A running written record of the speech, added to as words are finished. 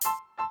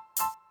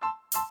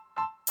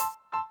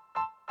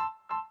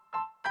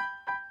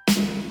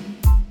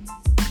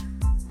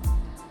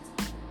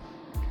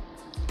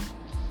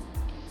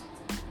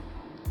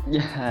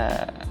Ya,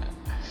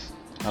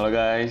 halo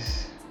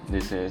guys,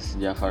 this is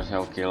Jafar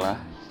Syaukila.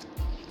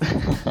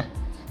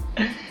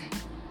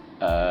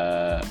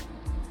 Eh,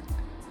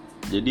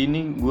 jadi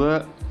ini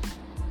gue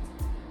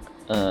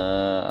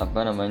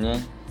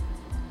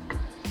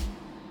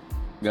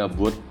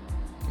gabut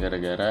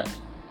gara-gara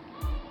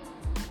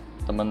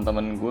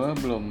teman-teman gue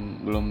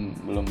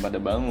belum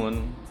pada bangun.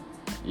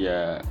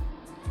 Ya,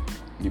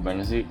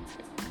 gimana sih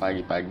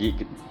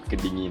pagi-pagi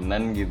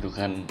kedinginan gitu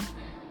kan,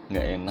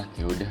 nggak enak,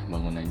 ya udah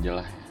bangun aja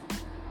lah.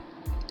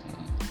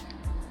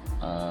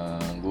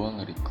 Gue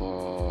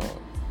nge-record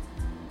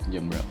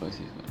jam berapa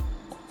sih sekarang?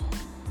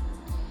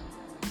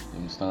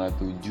 Jam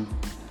 6:30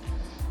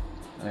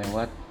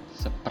 lewat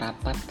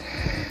seperapat.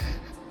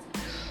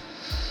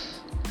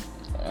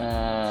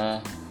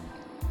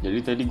 Jadi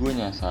tadi gue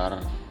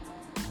nyasar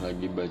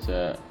lagi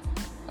baca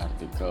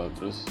artikel,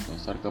 terus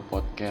nyasar ke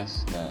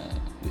podcast. Nah,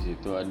 di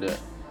situ ada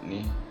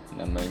nih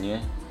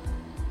namanya,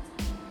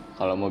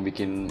 kalau mau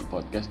bikin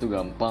podcast tuh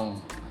gampang.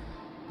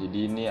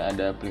 Jadi ini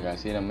ada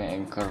aplikasi namanya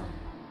Anchor.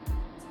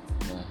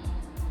 Nah,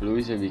 lu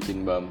bisa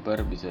bikin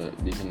bumper, bisa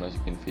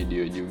masukin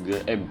video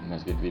juga,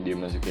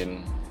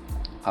 masukin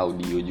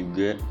audio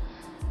juga.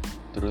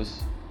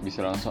 Terus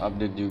bisa langsung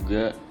update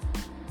juga.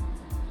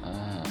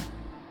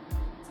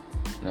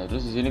 Nah,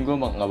 terus di sini gue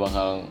nggak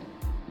bakal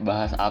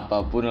bahas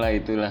apapun lah,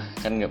 itulah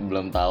kan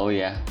belum tahu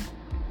ya.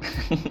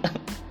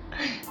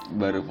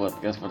 Baru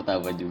podcast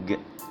pertama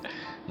juga.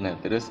 Nah,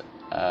 terus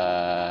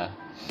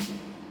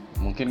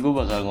mungkin gue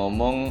bakal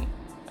ngomong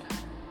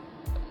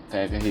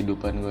kayak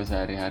kehidupan gue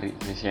sehari-hari,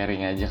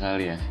 sharing aja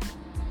kali ya.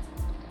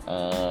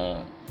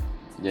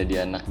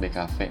 Jadi anak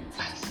DKV,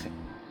 asik.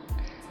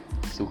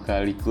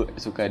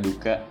 Suka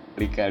duka,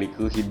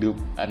 lika-liku hidup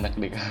anak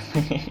DKV.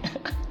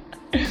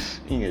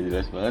 Ini gak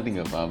jelas banget,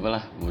 gak apa-apa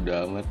lah, bodo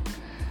amat.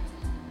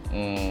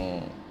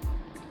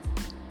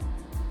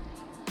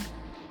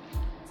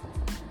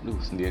 Duh,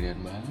 sendirian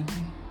banget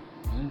sih,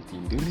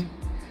 tidur nih.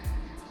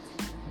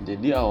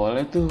 Jadi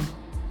awalnya tuh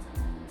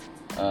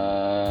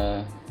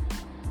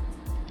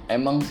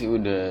emang sih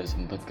udah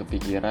sempet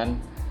kepikiran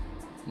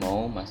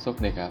mau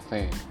masuk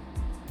DKV.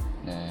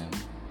 Nah,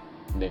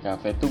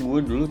 DKV tuh gue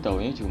dulu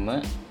taunya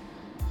cuma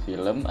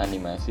film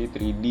animasi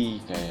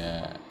 3D.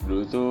 Kayak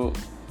dulu tuh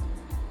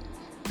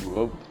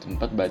gue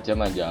sempat baca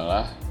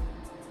majalah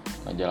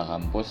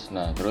kampus.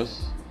 Nah,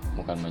 terus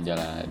bukan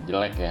majalah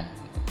jelek ya,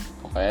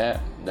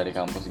 pokoknya dari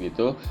kampus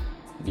gitu,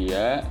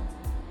 dia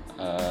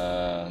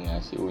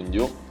ngasih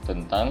unjuk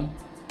tentang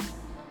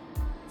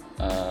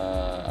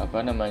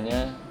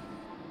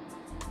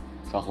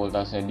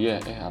fakultasnya dia.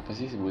 Apa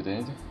sih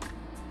sebutannya tuh,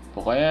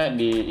 pokoknya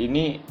di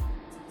ini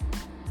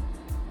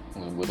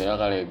sebutannya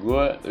kali ya,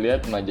 gue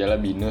lihat majalah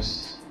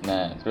Binus.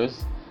 Nah, terus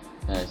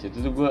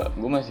situ tuh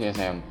gue masih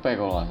SMP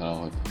kalau nggak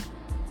salah waktu itu.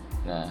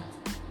 Nah,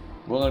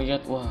 gue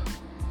ngeliat, wah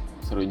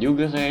seru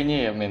juga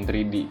kayaknya ya main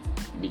 3D,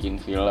 bikin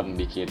film,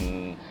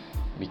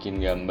 bikin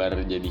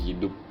gambar jadi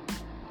hidup.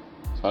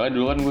 Soalnya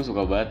dulu kan gue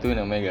suka banget tuh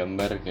namanya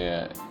gambar.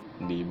 Kayak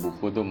di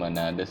buku tuh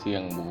mana ada sih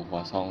yang buku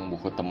kosong,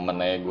 buku temen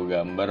aja gue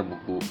gambar,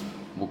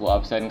 buku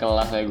absen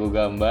kelas aja gue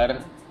gambar,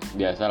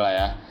 biasa lah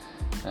ya.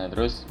 Nah,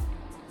 terus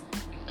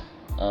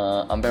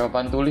sampai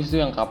papan tulis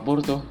tuh yang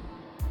kapur tuh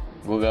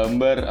gue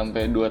gambar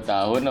sampai 2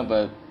 tahun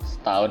apa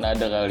setahun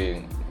ada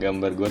kali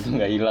gambar gue tuh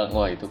nggak hilang.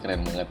 Wah, itu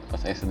keren banget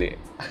pas SD.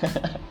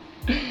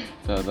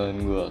 Tahun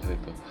gue waktu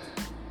itu.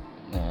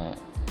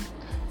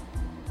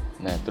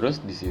 Nah terus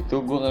di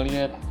situ gue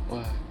ngeliat,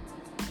 wah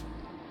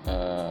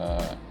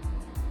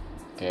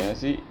kayaknya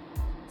sih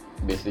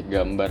basic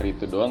gambar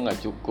itu doang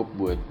nggak cukup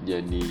buat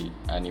jadi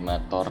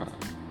animator.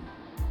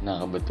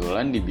 Nah,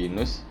 kebetulan di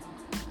Binus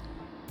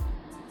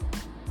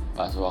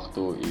pas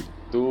waktu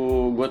itu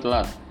gue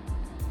telat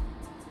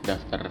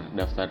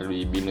daftar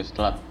di Binus,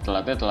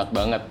 telatnya telat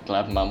banget,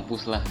 telat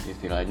mampus lah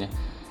istilahnya.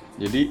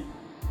 Jadi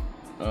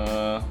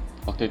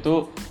waktu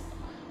itu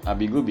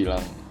abi gue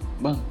bilang,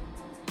 bang,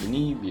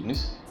 ini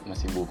Binus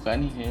masih buka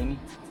nih kayaknya nih,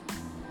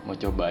 mau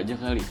coba aja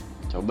kali.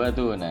 Coba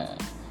tuh. Nah,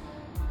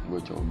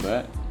 gue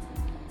coba,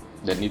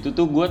 dan itu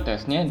tuh gue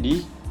tesnya di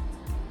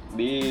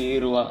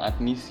ruang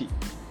admisi.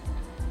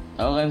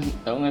 Tahu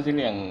nggak sih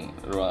yang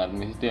ruang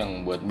admisi itu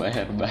yang buat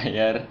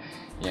bayar,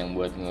 yang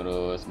buat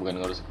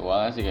bukan ngurus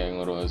keuangan sih, kayak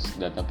ngurus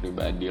data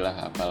pribadi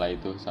lah, apalah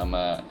itu,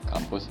 sama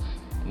kampus.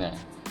 Nah,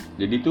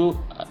 jadi tuh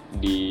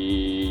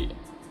di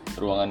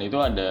ruangan itu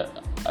ada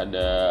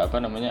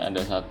ada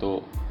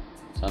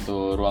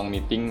satu ruang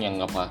meeting yang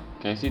nggak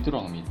pakai sih, itu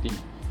ruang meeting.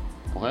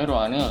 Pokoknya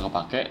ruangannya nggak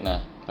kepake.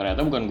 Nah, ternyata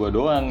bukan gue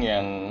doang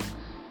yang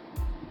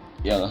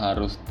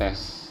harus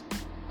tes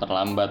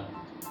terlambat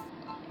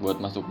buat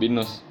masuk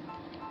Binus.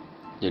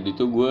 Jadi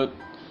tuh gue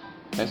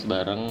tes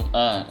bareng,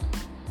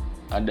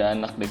 ada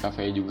anak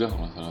DKV juga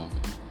kalau nggak salah,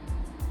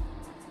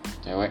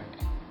 cewek.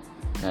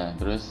 Nah,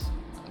 terus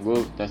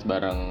gue tes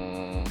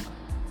bareng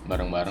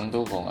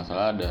tuh kalau nggak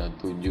salah ada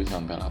 7-8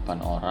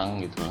 orang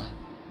gitu lah.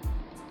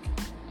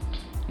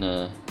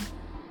 Nah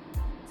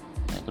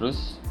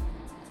terus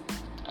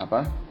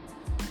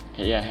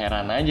ya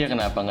heran aja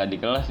kenapa nggak di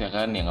kelas ya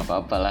kan, ya nggak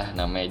apa-apa lah,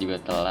 namanya juga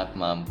telat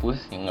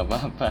mampus ya nggak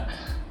apa-apa.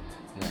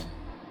 Nah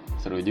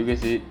seru juga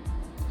sih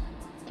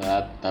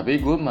telat,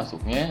 tapi gue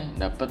masuknya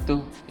dapet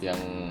tuh yang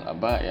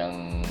apa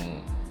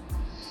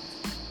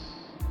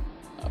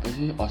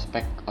sih,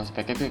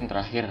 ospeknya tuh yang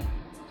terakhir,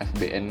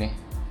 FBN nih.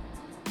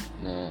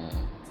 Nah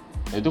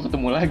itu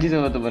ketemu lagi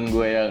sama teman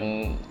gue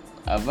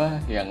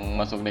yang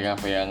masuk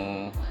DKV yang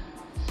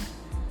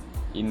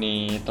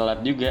ini telat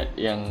juga,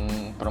 yang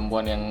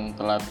perempuan yang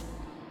telat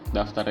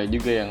daftarnya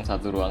juga, yang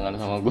satu ruangan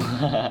sama gue.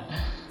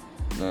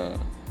 Nah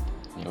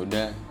ya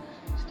udah,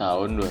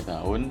 setahun 2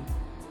 tahun,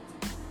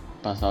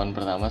 pas tahun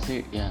pertama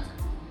sih ya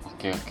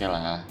oke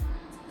lah.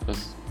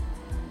 Terus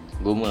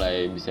gue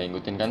mulai bisa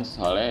ngikutin kan,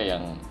 soalnya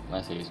yang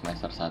masih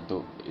semester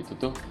 1 itu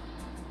tuh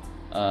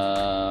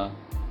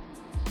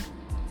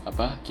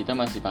kita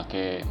masih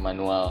pakai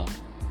manual,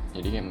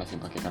 jadi kayak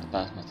masih pakai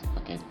kertas, masih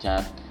pakai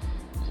cat,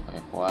 masih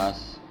pakai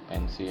kuas,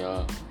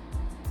 pensil.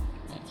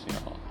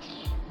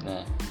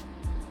 Nah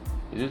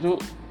itu tuh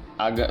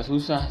agak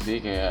susah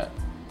sih, kayak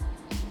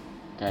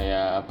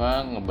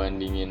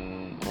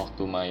ngebandingin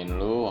waktu main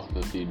lu, waktu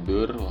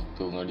tidur,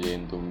 waktu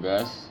ngerjain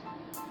tugas,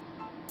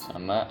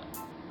 sama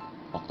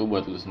waktu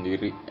buat lu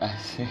sendiri.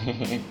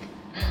 Asik.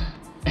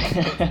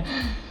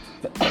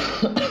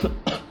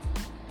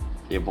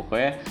 Ya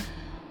pokoknya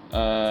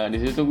di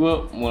situ gue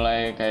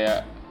mulai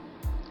kayak,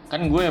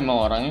 kan gue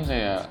emang orangnya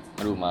kayak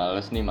aduh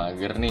males nih,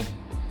 mager nih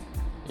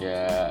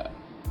ya,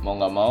 mau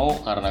nggak mau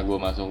karena gue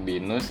masuk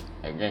BINUS,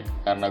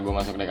 karena gue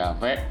masuk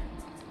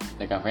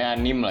DKV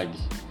anim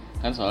lagi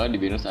kan, soalnya di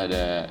BINUS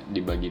ada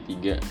dibagi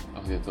 3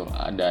 waktu itu,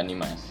 ada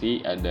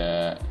animasi,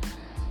 ada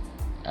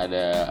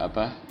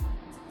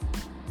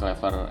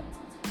clever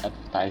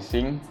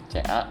advertising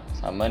CA,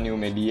 sama new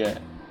media.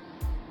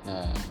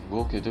 Nah gue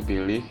waktu itu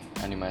pilih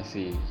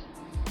animasi,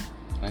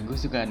 nah gue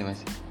suka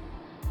animasi.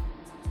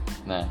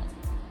 Nah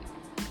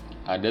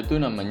ada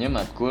tuh namanya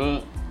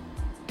matkul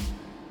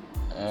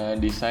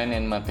desain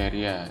and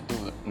materia,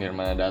 itu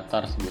Nirmana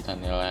Datar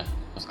sebutannya lah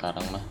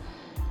sekarang mah.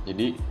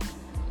 Jadi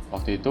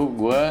waktu itu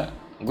gue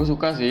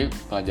suka sih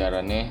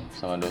pelajarannya,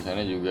 sama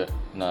dosennya juga.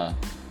 Nah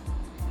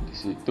di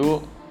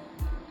situ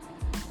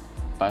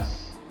pas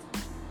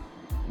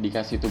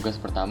dikasih tugas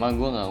pertama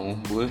gue nggak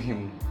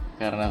ngumpulin,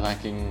 karena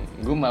saking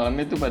gue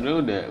malamnya tuh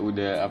padahal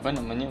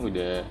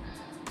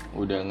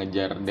udah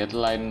ngejar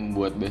deadline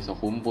buat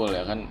besok kumpul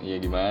ya kan. Ya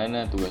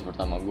gimana, tugas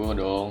pertama gue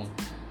dong,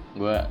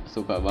 gue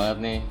suka banget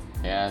nih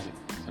ya,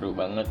 seru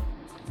banget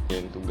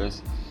yang tugas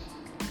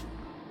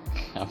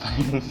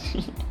ngapain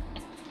sih.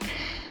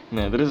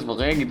 Nah terus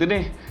pokoknya gitu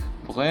deh,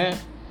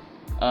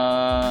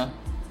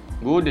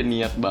 gue udah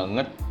niat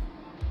banget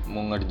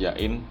mau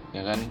ngerjain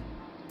ya kan,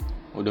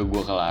 udah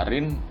gue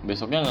kelarin,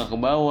 besoknya nggak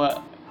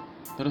kebawa.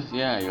 Terus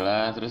ya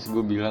iyalah, terus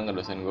gue bilang ke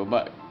dosen gue,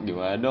 Pak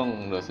gimana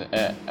dong dosen,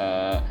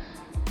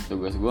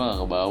 tugas gue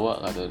nggak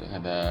kebawa,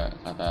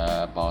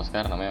 kata Pak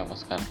Oscar, namanya Pak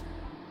Oscar,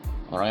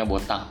 orangnya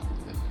botak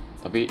gitu,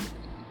 tapi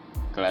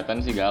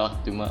kelihatan sih galak,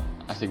 cuma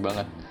asik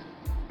banget.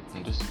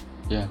 Terus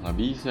ya nggak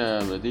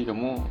bisa, berarti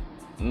kamu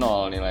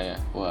 0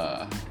 nilainya.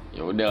 Wah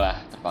ya udahlah,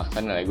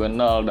 terpaksa nilai gue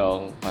 0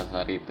 dong pas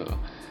hari itu.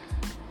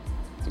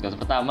 Tugas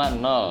pertama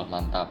 0,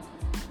 mantap.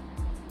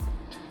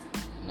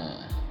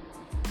 Nah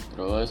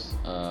terus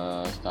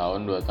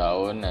setahun 2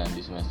 tahun, nah di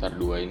semester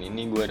 2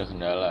 ini gue ada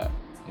kendala,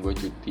 gue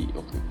cuti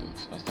waktu itu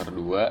semester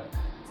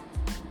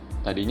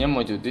 2. Tadinya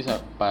mau cuti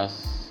pas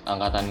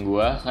angkatan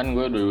gue kan,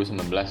 gue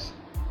 2019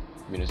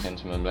 BINUSN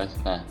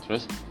 19. Nah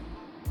terus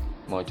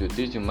mau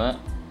cuti cuma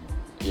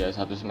ya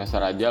 1 semester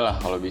aja lah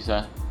kalau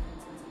bisa,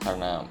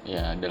 karena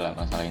ya adalah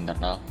masalah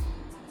internal.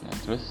 Nah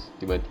terus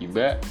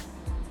tiba-tiba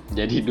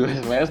jadi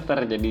 2 semester,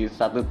 jadi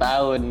 1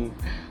 tahun.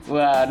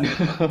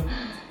 Waduh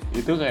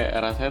itu kayak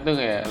rasanya tuh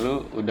kayak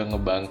lu udah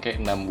ngebangke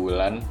 6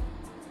 bulan,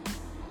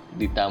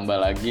 ditambah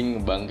lagi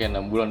ngebangke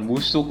 6 bulan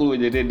busuk lu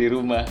jadi di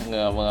rumah, nggak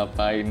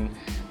ngapa-ngapain,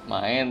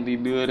 main,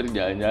 tidur,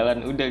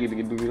 jalan-jalan, udah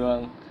gitu-gitu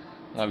doang,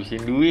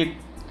 ngabisin duit.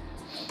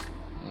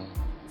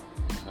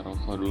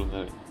 Rokok dulu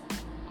kali.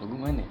 Lagu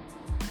mana?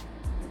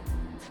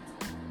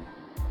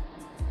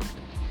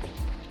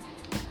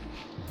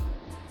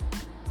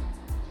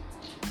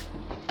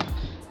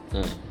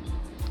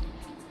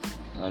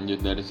 Lanjut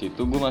dari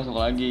situ gue masuk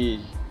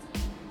lagi.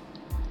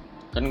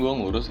 Kan gue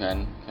ngurus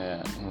kan,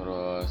 kayak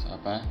ngurus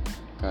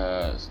ke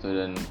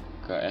student,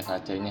 ke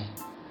SAC-nya,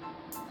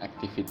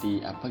 activity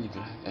apa gitu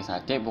lah,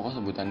 SAC pokoknya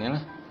sebutannya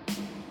lah.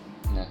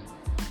 Nah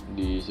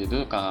di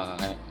situ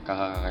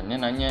kakak-kakaknya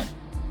nanya,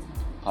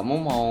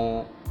 kamu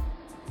mau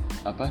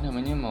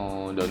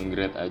mau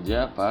downgrade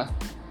aja apa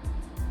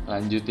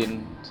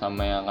lanjutin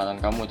sama yang angkatan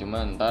kamu,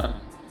 cuma ntar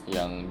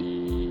yang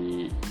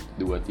di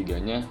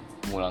 2-3-nya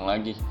ngulang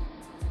lagi.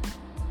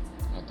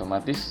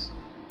 Otomatis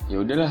ya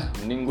udahlah,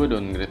 mending gue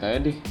downgrade aja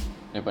deh,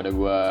 daripada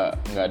gue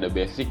nggak ada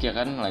basic ya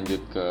kan, lanjut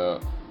ke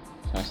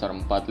semester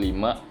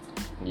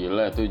 4-5.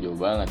 Gila itu jauh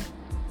banget.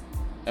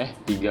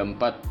 3-4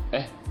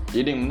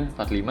 iya deh bener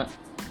 45.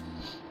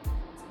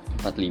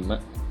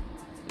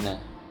 Nah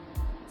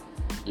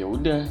ya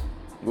udah,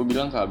 gue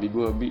bilang ke abi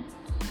gue,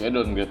 kayak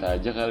downgrade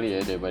aja kali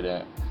ya,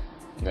 daripada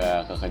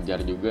nggak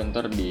kekejar juga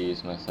ntar di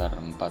semester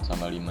 4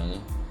 sama 5 nya.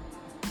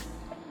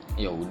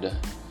 Ya udah,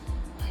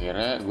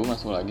 akhirnya gue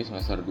masuk lagi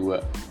semester 2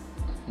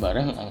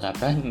 bareng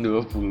angkatan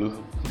 20.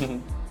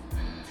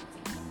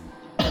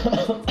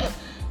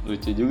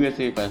 Lucu juga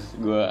sih pas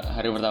gue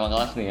hari pertama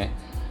kelas nih ya.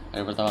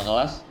 Hari pertama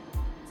kelas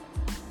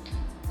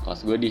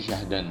gue di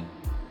Syahdan,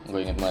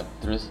 gue inget banget.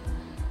 Terus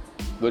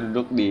gue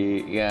duduk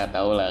di, ya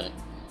tau lah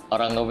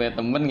orang gak punya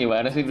temen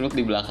gimana sih, duduk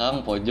di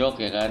belakang pojok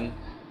ya kan,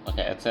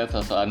 pakai headset,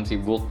 sosokan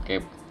sibuk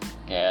kayak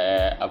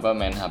apa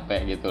main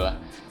HP gitulah.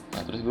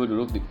 Nah terus gue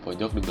duduk di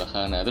pojok di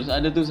belakang. Nah terus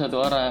ada tuh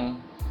satu orang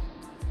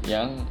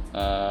yang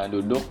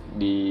duduk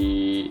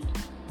di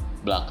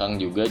belakang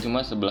juga,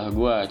 cuma sebelah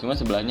gua, cuma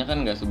sebelahnya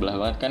kan nggak sebelah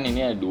banget kan,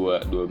 ini ada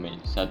dua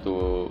meja,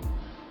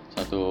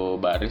 satu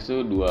baris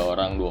tuh dua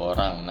orang.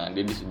 Nah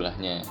dia di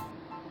sebelahnya,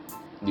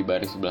 di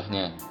baris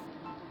sebelahnya.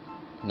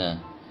 Nah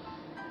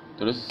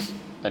terus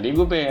tadi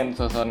gue pengen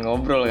sosokan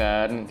ngobrol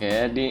kan,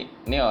 kayak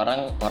ini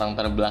orang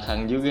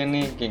terbelakang juga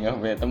nih, kayak nggak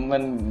punya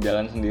teman,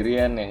 jalan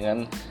sendirian ya kan.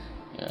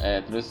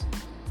 Terus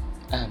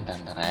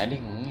ntar aja deh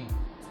ngomongnya.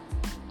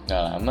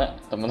 Gak lama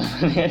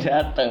teman-temannya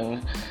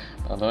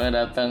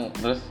datang,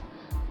 terus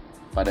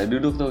pada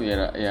duduk tuh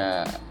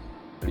ya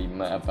 5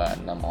 apa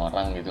 6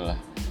 orang gitulah.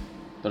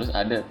 Terus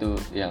ada tuh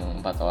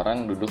yang 4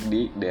 orang duduk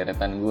di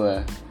deretan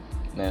gue.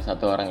 Nah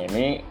satu orang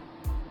ini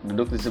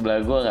duduk di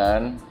sebelah gue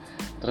kan,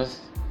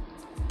 terus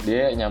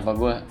dia nyapa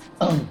gue.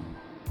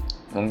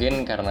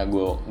 Mungkin karena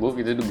gue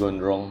gitu tuh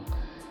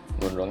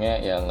gondrongnya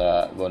ya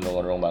nggak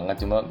gondrong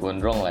banget, cuma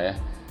gondrong lah ya.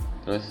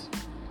 Terus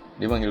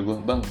dia panggil gue,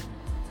 bang,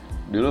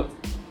 dulu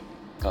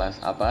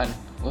kelas apaan?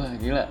 Wah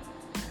gila,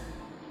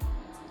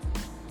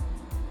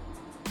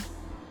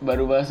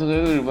 baru masuk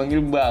itu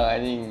dipanggil bang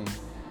anjing.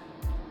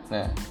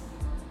 Nah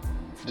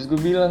terus gue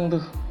bilang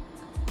tuh,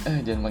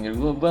 jangan panggil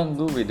gue bang,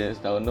 gue beda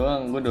setahun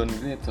doang, gue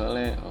downgrade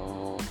soalnya.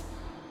 Oh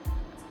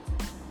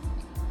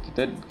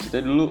kita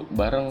dulu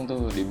bareng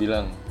tuh,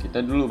 dibilang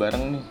kita dulu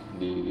bareng nih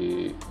di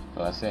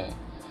kelasnya.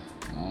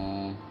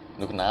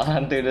 Lu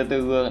kenalan tuh, udah tuh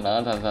gue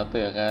kenalan satu-satu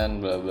ya kan,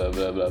 bla bla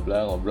bla bla bla,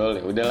 ngobrol.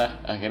 Ya udahlah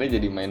akhirnya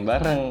jadi main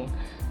bareng,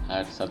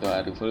 satu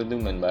hari full itu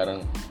main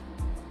bareng.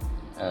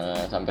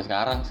 Sampai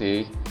sekarang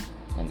sih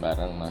main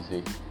bareng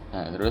masih.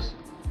 Nah terus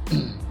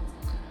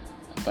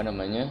apa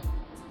namanya,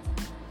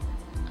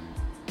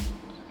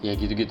 ya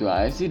gitu-gitu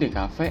aja sih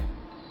DKV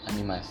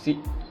animasi.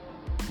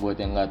 Buat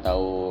yang nggak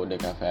tahu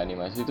DKV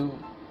animasi tuh,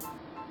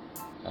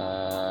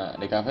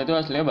 DKV itu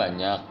aslinya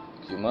banyak,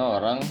 cuma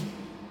orang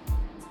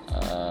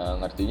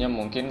ngertinya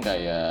mungkin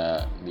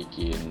kayak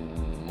bikin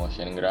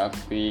motion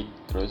graphic,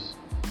 terus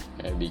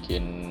kayak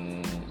bikin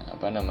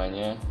apa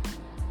namanya,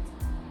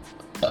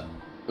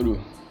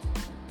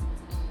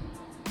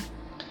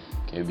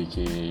 kayak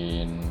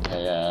bikin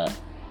kayak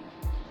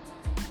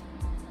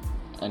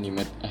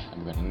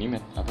bukan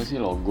animate, apa sih,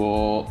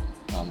 logo,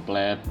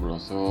 pamflet,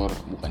 brosur,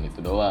 bukan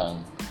itu doang.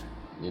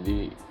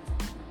 Jadi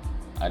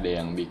ada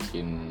yang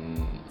bikin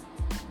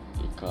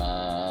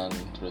iklan,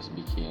 terus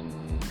bikin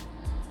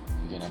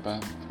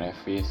apa,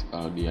 previs.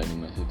 Kalau di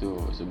animasi itu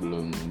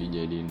sebelum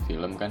dijadiin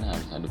film kan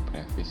harus ada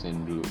previsnya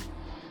dulu.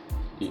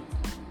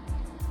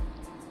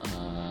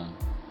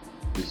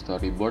 Di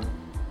storyboard.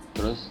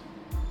 Terus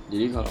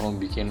jadi kalau mau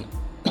bikin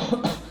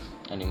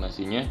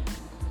animasinya,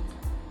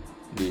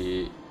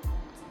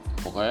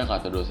 pokoknya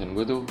kata dosen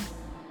gue tuh,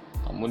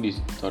 kamu di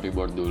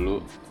storyboard dulu,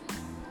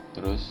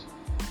 terus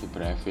di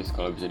previs.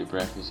 Kalau bisa di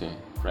previs ya,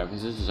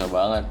 previs itu susah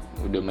banget,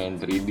 udah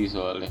main 3D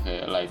soalnya,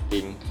 kayak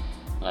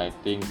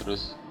lighting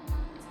terus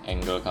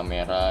angle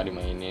kamera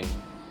dimainin,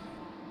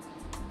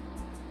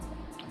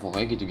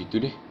 pokoknya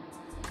gitu-gitu deh.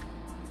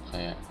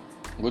 Kayak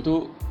gue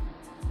tuh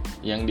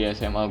yang di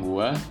SMA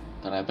gue,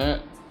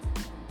 ternyata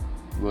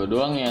gue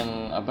doang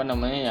yang apa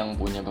namanya, yang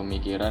punya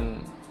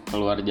pemikiran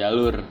keluar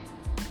jalur.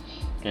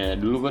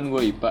 Kayak dulu kan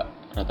gue IPA,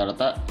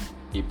 rata-rata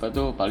IPA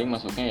tuh paling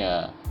masuknya ya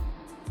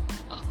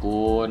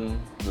akun,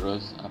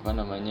 terus apa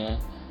namanya,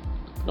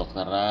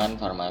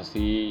 kedokteran,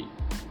 farmasi,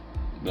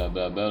 bla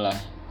bla bla lah.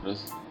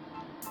 Terus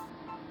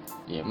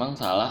ya emang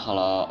salah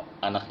kalau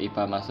anak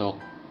IPA masuk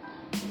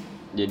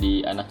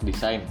jadi anak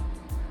desain.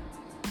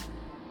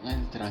 Ya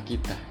terserah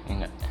kita, ya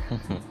enggak.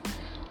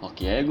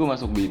 Oke aja gue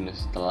masuk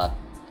BINUS telat.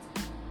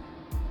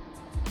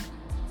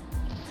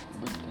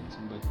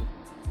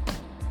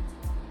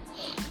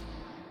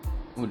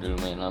 Udah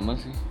lumayan lama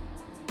sih,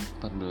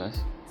 14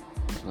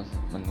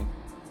 menit.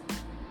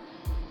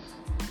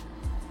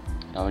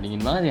 Tawa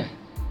dingin banget ya.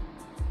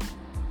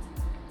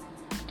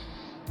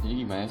 Jadi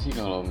gimana sih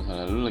kalau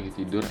misalnya lu lagi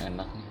tidur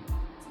enak nih,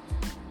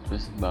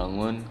 terus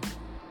bangun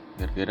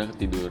gara-gara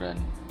ketiduran,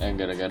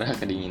 gara-gara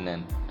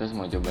kedinginan, terus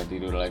mau coba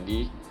tidur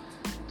lagi,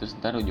 terus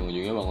ntar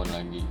ujung-ujungnya bangun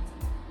lagi,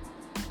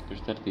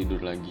 terus ntar tidur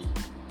lagi,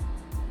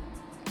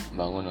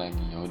 bangun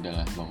lagi. Ya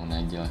udahlah, bangun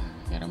aja lah,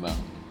 akhirnya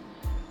bangun.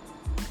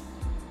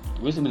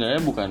 Gue sebenarnya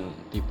bukan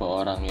tipe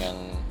orang yang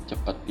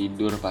cepat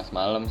tidur pas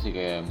malam sih,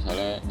 kayak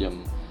misalnya jam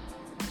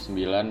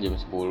 9, jam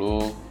 10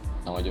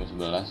 sama jam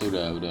 11 tuh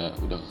udah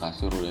ke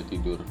kasur, udah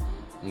tidur.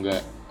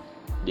 Enggak.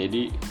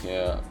 Jadi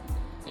kayak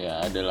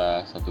ya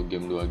adalah 1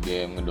 game 2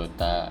 game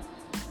ngedota.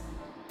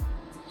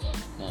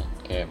 Nah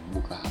kayak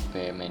buka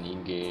HP, main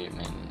IG,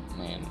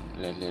 main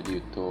lihat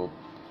YouTube.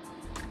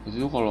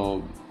 Itu tuh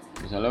kalau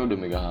misalnya udah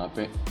megang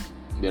HP,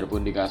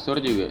 biarpun di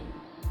kasur juga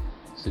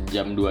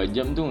sejam 2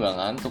 jam tuh nggak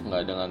ngantuk,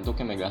 nggak ada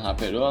ngantuknya, megang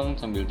HP doang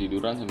sambil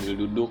tiduran sambil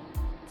duduk.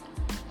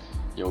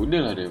 Ya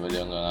udahlah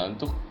daripada nggak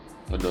ngantuk,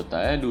 ngedota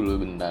aja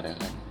dulu bentar ya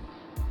kan.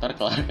 Ntar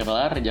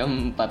kelar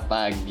jam 4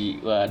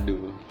 pagi,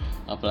 waduh.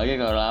 Apalagi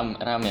kalau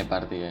rame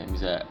party ya,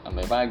 bisa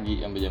sampai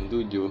pagi, sampai jam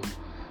 7.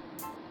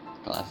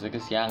 Kelasnya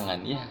kesiangan,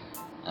 ya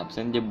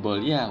absen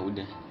jebol, ya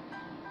udah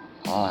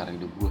kelar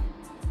hidup gue.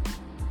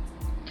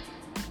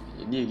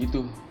 Jadi ya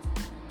gitu.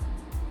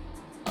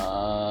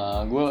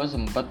 Gue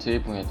sempet sih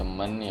punya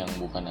teman yang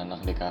bukan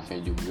anak DKV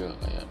juga,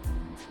 kayak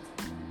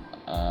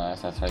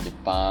sastra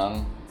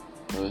Jepang,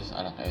 terus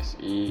anak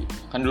SI.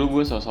 Kan dulu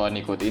gue so-soan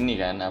ikut ini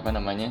kan, apa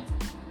namanya,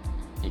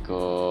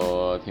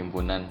 ikut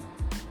himpunan,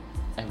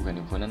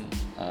 bukan himpunan,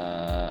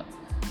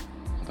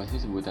 apa sih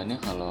sebutannya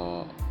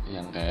kalau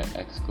yang kayak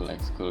ekskul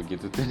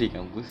gitu tuh di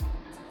kampus,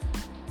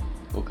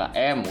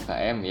 UKM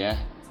ya.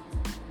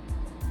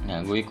 Nah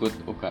gue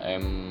ikut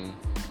UKM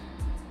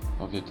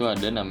waktu itu,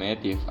 ada namanya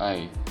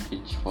TFI,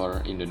 Teach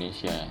for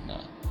Indonesia.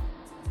 Nah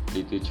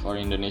di Teach for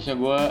Indonesia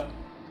gue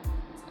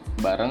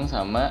bareng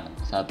sama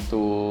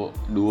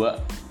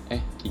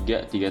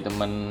tiga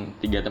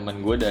teman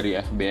gue dari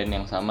FBN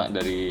yang sama,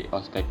 dari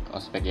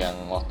ospek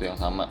yang waktu yang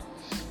sama.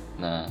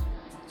 Nah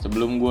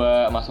sebelum gue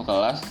masuk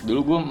kelas,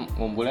 dulu gue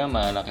ngumpulnya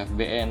sama anak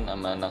FBN,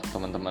 sama anak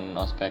teman-teman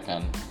ospek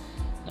kan.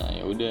 Nah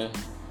ya udah,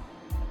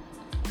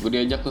 gue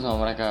diajak tuh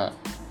sama mereka,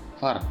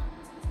 Far,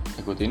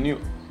 ikutin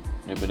yuk,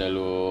 daripada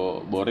lu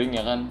boring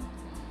ya kan.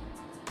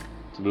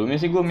 Sebelumnya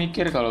sih gue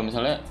mikir kalau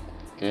misalnya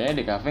kayaknya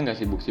di kafe nggak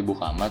sibuk-sibuk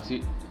amat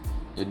sih,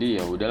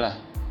 jadi ya udahlah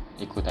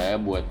ikut aja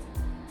buat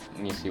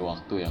ngisi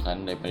waktu ya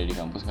kan, daripada di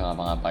kampus nggak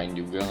ngapa-ngapain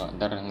juga,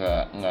 ntar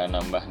nggak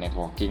nambah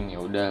networking.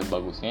 Ya udah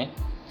bagusnya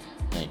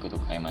ya ikut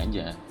UKM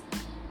aja.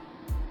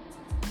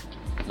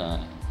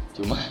 Nah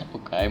cuma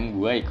UKM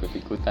gue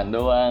ikut-ikutan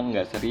doang,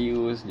 nggak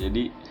serius.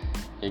 Jadi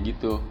ya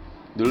gitu.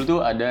 Dulu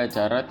tuh ada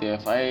acara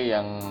TFI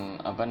yang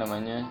apa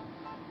namanya,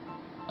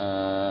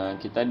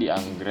 kita di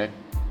anggrek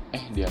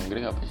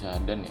apa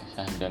Syahdan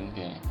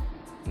kayaknya.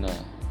 Nah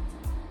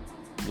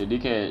jadi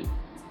kayak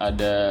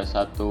ada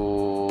satu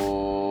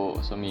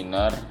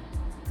seminar,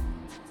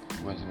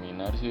 bukan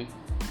seminar sih,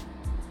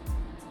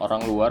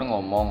 orang luar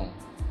ngomong,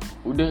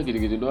 udah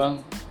gitu-gitu doang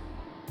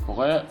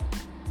pokoknya.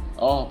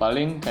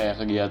 Paling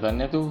kayak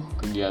kegiatannya tuh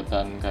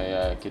kegiatan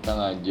kayak kita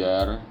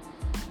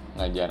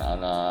ngajar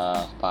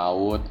anak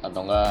PAUD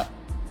atau enggak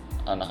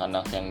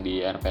anak-anak yang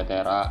di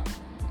RPTRA,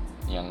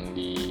 yang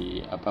di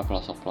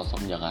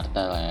pelosok-pelosok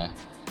Jakarta lah ya,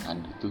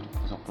 ada tuh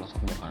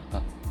pelosok-pelosok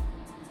Jakarta.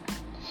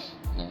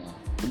 Nah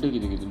udah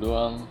gitu-gitu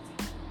doang.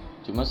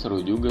 Cuma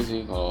seru juga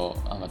sih kalau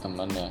sama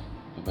teman ya,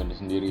 daripada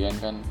sendirian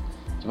kan.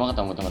 Cuma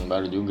ketemu teman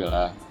baru juga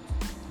lah.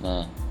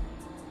 Nah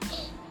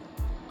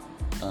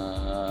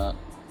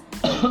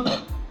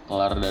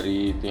kelar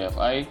dari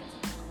TFI,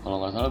 kalau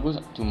nggak salah gue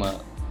cuma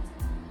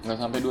nggak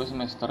sampai 2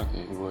 semester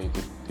kayak gue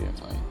ikut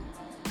TFI,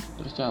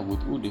 terus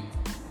cabut udah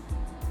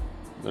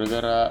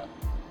gara-gara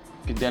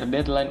kejar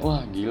deadline.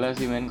 Wah gila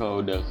sih men,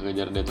 kalau udah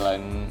kejar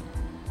deadline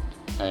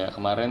kayak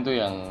kemarin tuh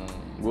yang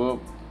gue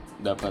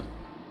dapat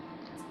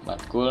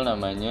matkul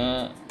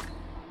namanya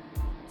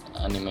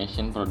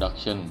animation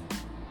production.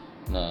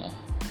 Nah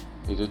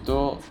itu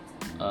tuh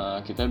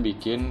kita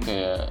bikin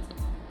kayak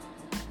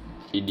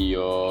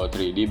video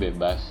 3D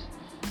bebas,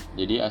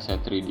 jadi aset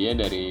 3D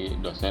dari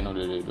dosen.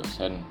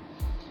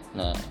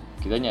 Nah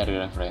kita nyari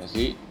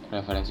referensi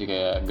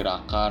kayak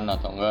gerakan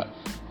atau enggak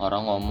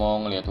orang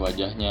ngomong, lihat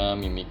wajahnya,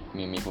 mimik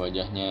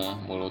wajahnya,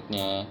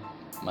 mulutnya,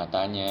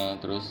 matanya,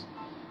 terus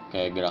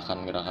kayak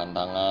gerakan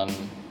tangan,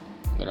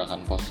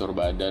 gerakan postur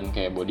badan,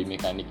 kayak body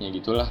mekaniknya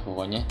gitulah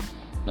pokoknya.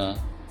 Nah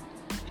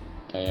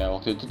kayak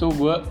waktu itu tuh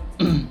gue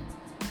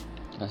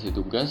kasih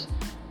tugas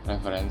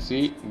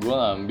referensi, gue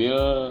ngambil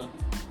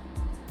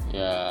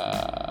ya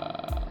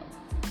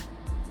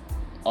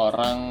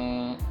orang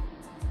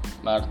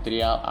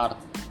martial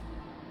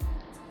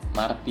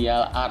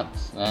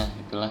arts. Nah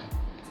itulah,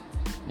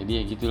 jadi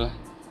ya gitulah.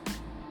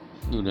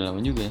 Ini udah lama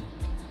juga ya,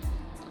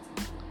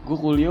 gue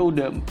kuliah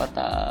udah 4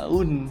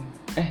 tahun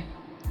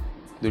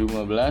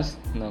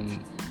 2015,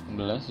 16,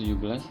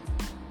 17,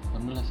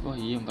 18. Oh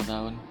iya 4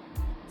 tahun.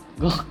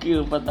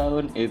 Gokil 4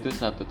 tahun. Itu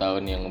 1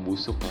 tahun yang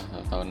ngebusuk lah,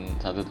 1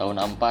 tahun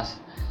ampas.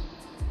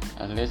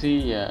 Aslinya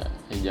sih ya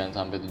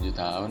jangan sampai 7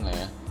 tahun lah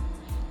ya.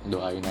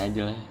 Doain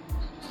aja lah.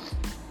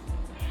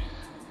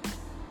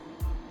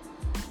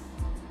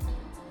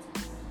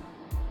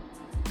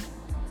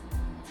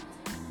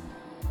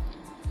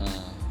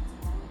 Nah,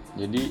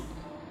 jadi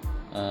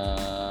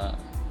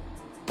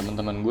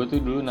teman-teman gue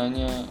tuh dulu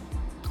nanya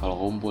kalau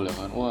kumpul ya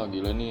kan, wah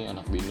gila nih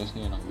anak binus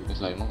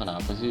lah. Emang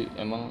kenapa sih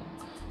emang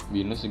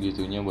binus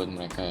segitunya buat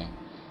mereka ya?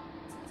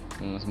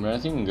 Sebenarnya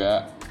sih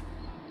enggak.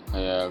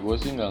 Kayak gue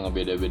sih nggak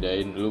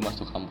ngebeda-bedain lu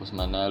masuk kampus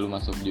mana, lu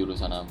masuk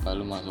jurusan apa,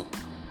 lu masuk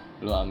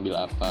lu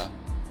ambil apa.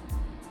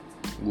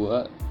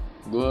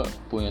 Gue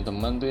punya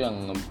teman tuh yang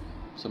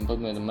sempet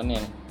punya teman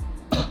yang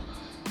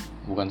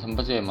bukan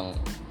sempet sih, emang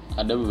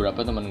ada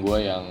beberapa teman gue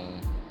yang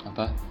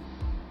apa,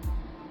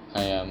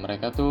 kayak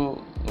mereka tuh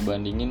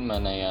ngebandingin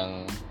mana yang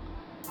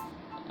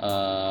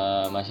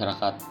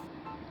masyarakat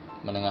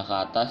menengah ke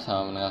atas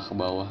sama menengah ke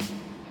bawah.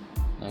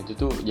 Nah itu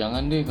tuh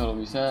jangan deh, kalau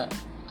bisa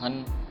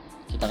kan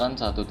kita kan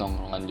satu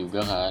tongkrongan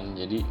juga kan,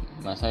 jadi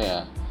masa ya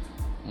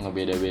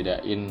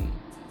ngebeda-bedain.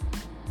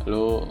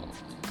 Lu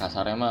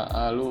kasarnya mah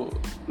lu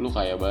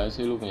kaya banget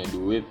sih, lu punya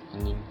duit,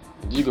 anjing.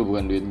 Itu juga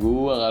bukan duit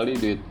gua kali,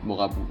 duit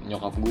bokap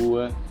nyokap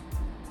gua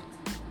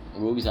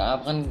bisa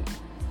apa kan.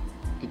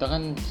 Kita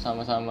kan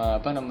sama-sama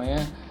apa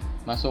namanya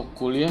masuk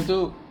kuliah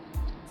tuh,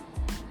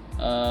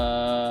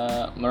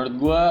 menurut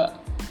gua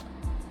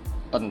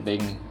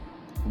penting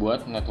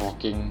buat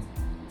networking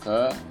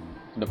ke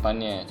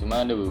depannya.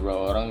 Cuma ada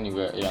beberapa orang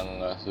juga yang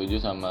nggak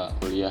setuju sama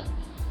kuliah.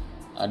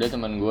 Ada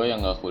teman gue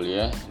yang nggak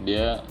kuliah,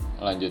 dia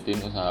lanjutin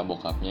usaha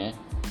bokapnya.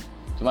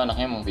 Cuma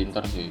anaknya emang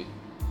pinter sih.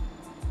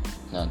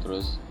 Nah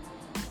terus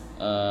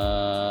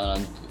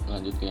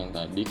lanjut ke yang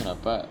tadi,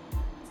 kenapa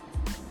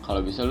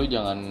kalau bisa lu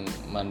jangan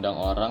mandang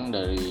orang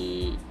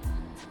dari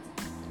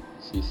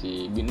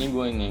sisi gini.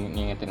 Gue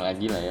ngingetin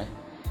lagi lah ya,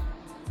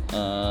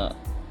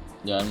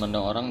 jangan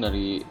mandang orang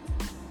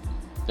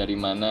dari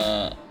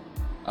mana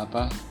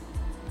apa,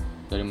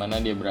 dari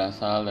mana dia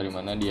berasal, dari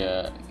mana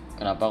dia,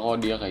 kenapa kok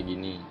dia kayak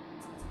gini.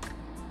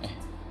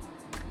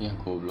 Ya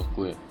goblok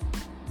gue,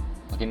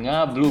 makin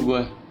ngablu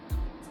gue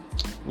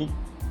nih.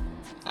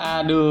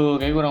 Aduh,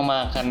 kayak kurang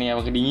makan nih,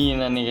 apa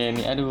kedinginan nih kayak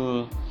ini.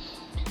 Aduh,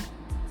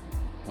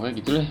 pokoknya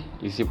gitu lah.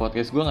 Isi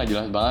podcast gue nggak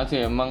jelas banget sih,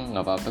 emang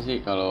nggak apa-apa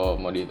sih kalau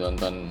mau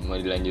ditonton, mau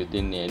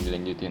dilanjutin ya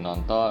dilanjutin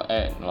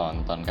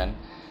nonton kan,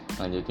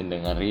 lanjutin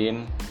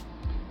dengerin,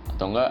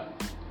 atau enggak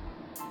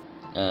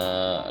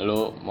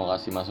lo mau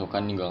kasih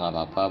masukan juga nggak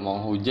apa-apa, mau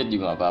hujat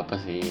juga nggak apa-apa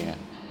sih ya.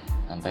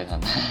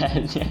 Santai-santai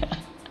aja.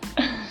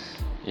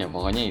 Ya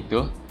pokoknya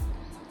itu.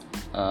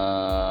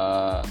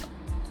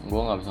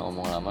 Gue nggak bisa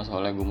ngomong lama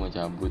soalnya gue mau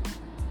cabut.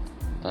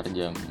 Ntar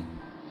jam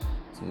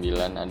 9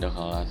 ada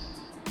kelas.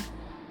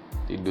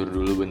 Tidur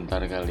dulu bentar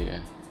kali ya.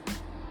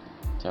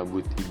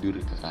 Cabut tidur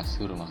ke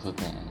kasur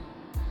maksudnya.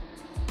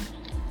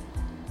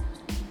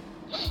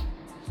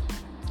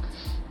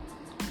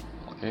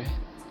 Oke,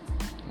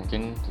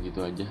 mungkin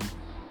segitu aja.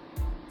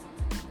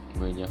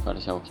 Gue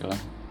Jafar Syaukilah,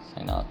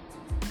 sign out.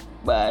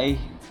 Bye.